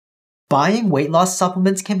Buying weight loss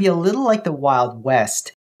supplements can be a little like the Wild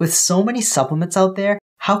West. With so many supplements out there,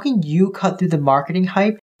 how can you cut through the marketing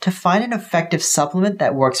hype to find an effective supplement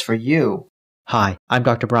that works for you? Hi, I'm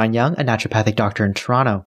Dr. Brian Young, a naturopathic doctor in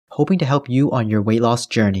Toronto, hoping to help you on your weight loss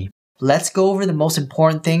journey. Let's go over the most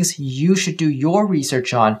important things you should do your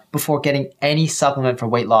research on before getting any supplement for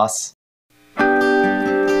weight loss.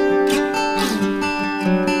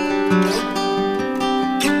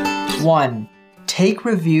 1. Take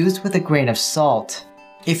reviews with a grain of salt.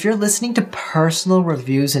 If you're listening to personal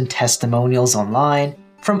reviews and testimonials online,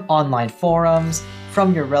 from online forums,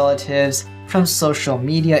 from your relatives, from social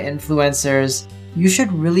media influencers, you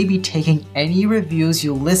should really be taking any reviews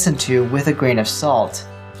you listen to with a grain of salt.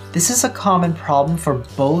 This is a common problem for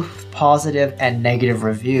both positive and negative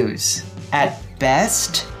reviews. At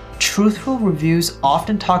best, truthful reviews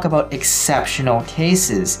often talk about exceptional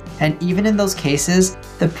cases, and even in those cases,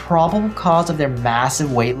 the probable cause of their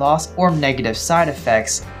massive weight loss or negative side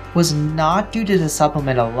effects was not due to the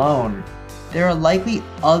supplement alone. There are likely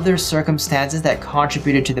other circumstances that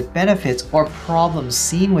contributed to the benefits or problems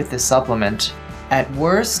seen with the supplement. At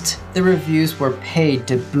worst, the reviews were paid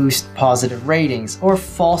to boost positive ratings or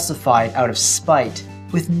falsified out of spite,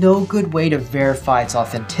 with no good way to verify its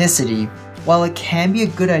authenticity. While it can be a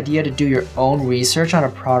good idea to do your own research on a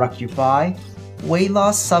product you buy, weight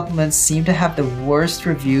loss supplements seem to have the worst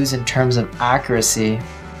reviews in terms of accuracy.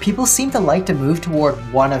 People seem to like to move toward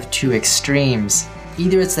one of two extremes.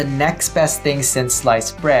 Either it's the next best thing since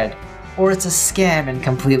sliced bread, or it's a scam and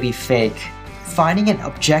completely fake. Finding an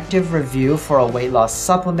objective review for a weight loss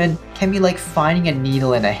supplement can be like finding a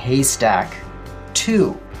needle in a haystack.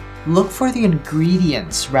 2. Look for the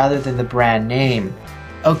ingredients rather than the brand name.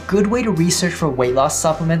 A good way to research for weight loss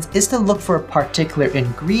supplements is to look for a particular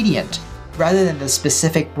ingredient rather than the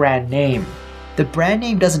specific brand name. The brand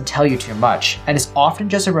name doesn't tell you too much, and is often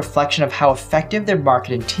just a reflection of how effective their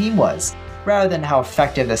marketing team was, rather than how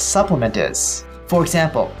effective the supplement is. For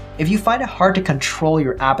example, if you find it hard to control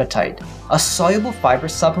your appetite, a soluble fiber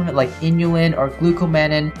supplement like inulin or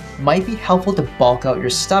glucomannan might be helpful to bulk out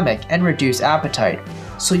your stomach and reduce appetite.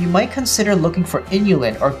 So you might consider looking for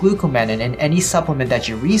inulin or glucomannan in any supplement that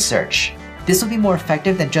you research. This will be more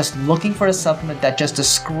effective than just looking for a supplement that just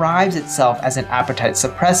describes itself as an appetite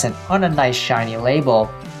suppressant on a nice shiny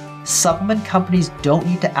label. Supplement companies don't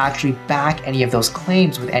need to actually back any of those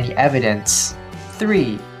claims with any evidence.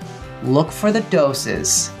 3. Look for the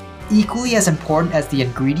doses. Equally as important as the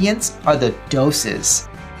ingredients are the doses.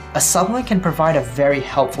 A supplement can provide a very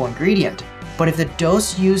helpful ingredient, but if the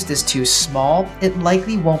dose used is too small, it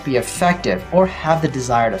likely won't be effective or have the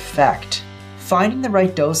desired effect. Finding the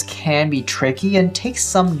right dose can be tricky and takes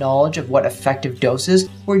some knowledge of what effective doses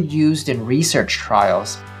were used in research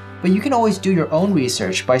trials. But you can always do your own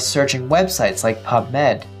research by searching websites like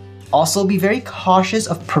PubMed. Also, be very cautious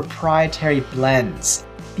of proprietary blends.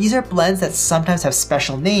 These are blends that sometimes have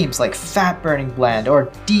special names like fat burning blend or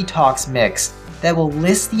detox mix that will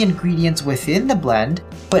list the ingredients within the blend,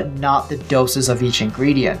 but not the doses of each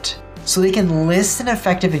ingredient. So they can list an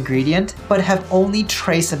effective ingredient, but have only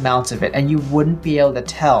trace amounts of it and you wouldn't be able to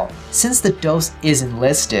tell, since the dose isn't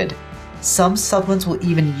listed. Some supplements will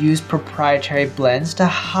even use proprietary blends to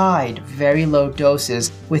hide very low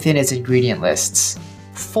doses within its ingredient lists.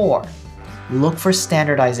 4. Look for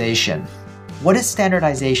standardization. What is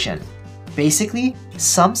standardization? Basically,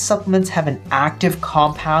 some supplements have an active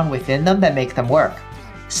compound within them that make them work.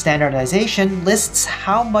 Standardization lists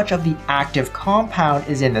how much of the active compound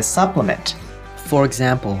is in the supplement. For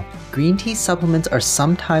example, green tea supplements are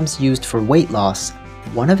sometimes used for weight loss.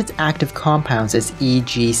 One of its active compounds is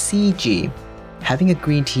EGCG. Having a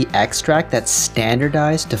green tea extract that's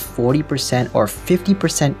standardized to 40% or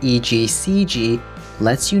 50% EGCG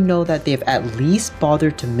lets you know that they've at least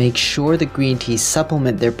bothered to make sure the green tea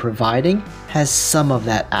supplement they're providing has some of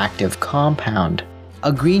that active compound.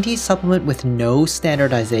 A green tea supplement with no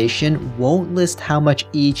standardization won't list how much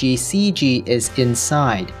EGCG is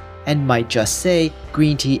inside, and might just say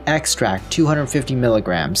green tea extract 250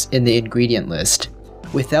 milligrams in the ingredient list.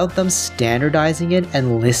 Without them standardizing it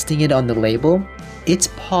and listing it on the label, it's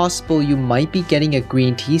possible you might be getting a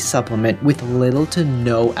green tea supplement with little to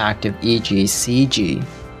no active EGCG.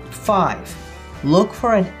 5. Look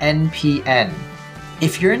for an NPN.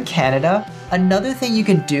 If you're in Canada, another thing you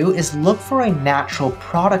can do is look for a natural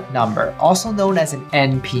product number, also known as an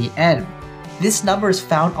NPN. This number is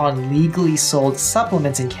found on legally sold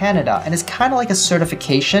supplements in Canada and is kind of like a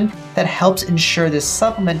certification that helps ensure this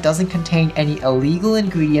supplement doesn't contain any illegal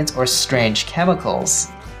ingredients or strange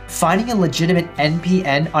chemicals. Finding a legitimate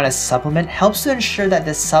NPN on a supplement helps to ensure that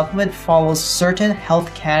this supplement follows certain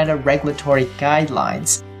Health Canada regulatory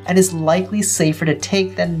guidelines, and is likely safer to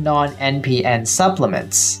take than non-NPN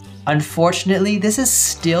supplements. Unfortunately, this is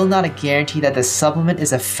still not a guarantee that the supplement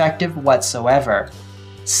is effective whatsoever.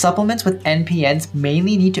 Supplements with NPNs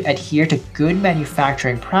mainly need to adhere to good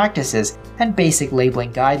manufacturing practices and basic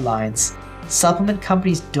labeling guidelines. Supplement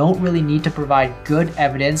companies don't really need to provide good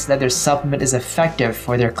evidence that their supplement is effective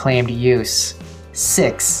for their claimed use.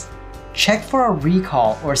 6. Check for a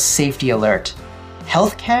recall or safety alert.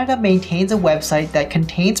 Health Canada maintains a website that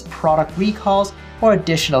contains product recalls or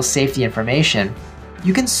additional safety information.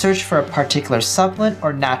 You can search for a particular supplement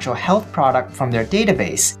or natural health product from their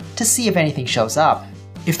database to see if anything shows up.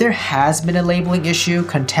 If there has been a labeling issue,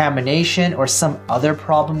 contamination, or some other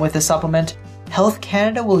problem with the supplement, Health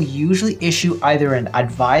Canada will usually issue either an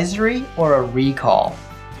advisory or a recall.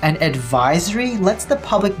 An advisory lets the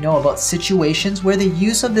public know about situations where the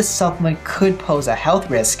use of this supplement could pose a health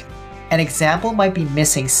risk. An example might be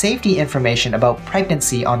missing safety information about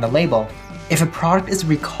pregnancy on the label. If a product is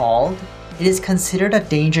recalled, it is considered a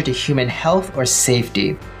danger to human health or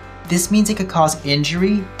safety. This means it could cause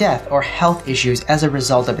injury, death, or health issues as a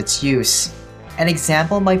result of its use. An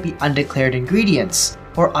example might be undeclared ingredients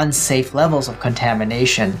or unsafe levels of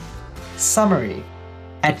contamination. Summary: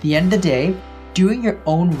 at the end of the day, doing your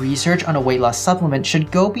own research on a weight loss supplement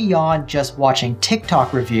should go beyond just watching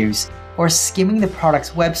TikTok reviews or skimming the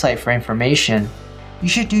product's website for information. You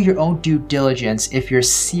should do your own due diligence if you're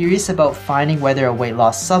serious about finding whether a weight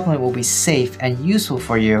loss supplement will be safe and useful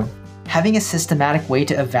for you. Having a systematic way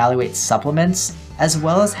to evaluate supplements, as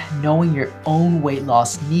well as knowing your own weight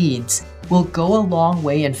loss needs, will go a long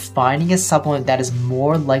way in finding a supplement that is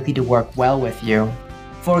more likely to work well with you.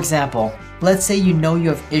 For example, let's say you know you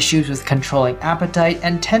have issues with controlling appetite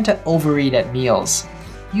and tend to overeat at meals.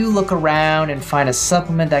 You look around and find a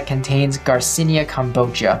supplement that contains Garcinia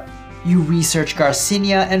Cambogia. You research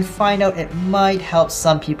Garcinia and find out it might help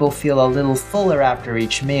some people feel a little fuller after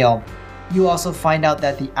each meal. You also find out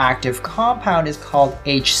that the active compound is called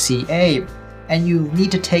HCA, and you need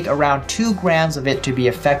to take around 2 grams of it to be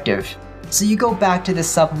effective. So you go back to this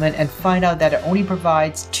supplement and find out that it only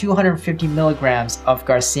provides 250 milligrams of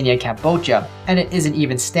Garcinia Cambogia, and it isn't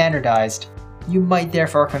even standardized. You might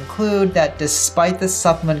therefore conclude that despite the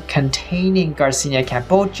supplement containing Garcinia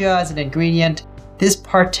Cambogia as an ingredient, this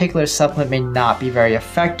particular supplement may not be very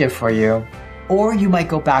effective for you. Or you might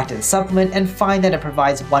go back to the supplement and find that it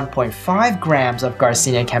provides 1.5 grams of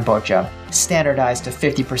Garcinia Cambogia, standardized to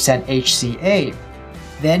 50% HCA.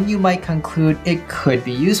 Then you might conclude it could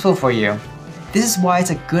be useful for you. This is why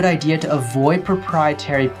it's a good idea to avoid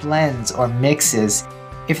proprietary blends or mixes.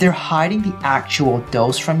 If they're hiding the actual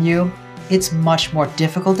dose from you, it's much more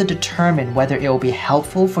difficult to determine whether it will be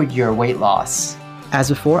helpful for your weight loss. As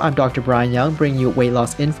before, I'm Dr. Brian Young, bringing you weight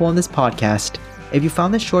loss info on this podcast. If you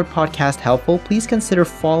found this short podcast helpful, please consider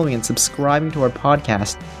following and subscribing to our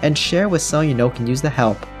podcast and share with someone you know can use the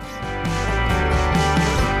help.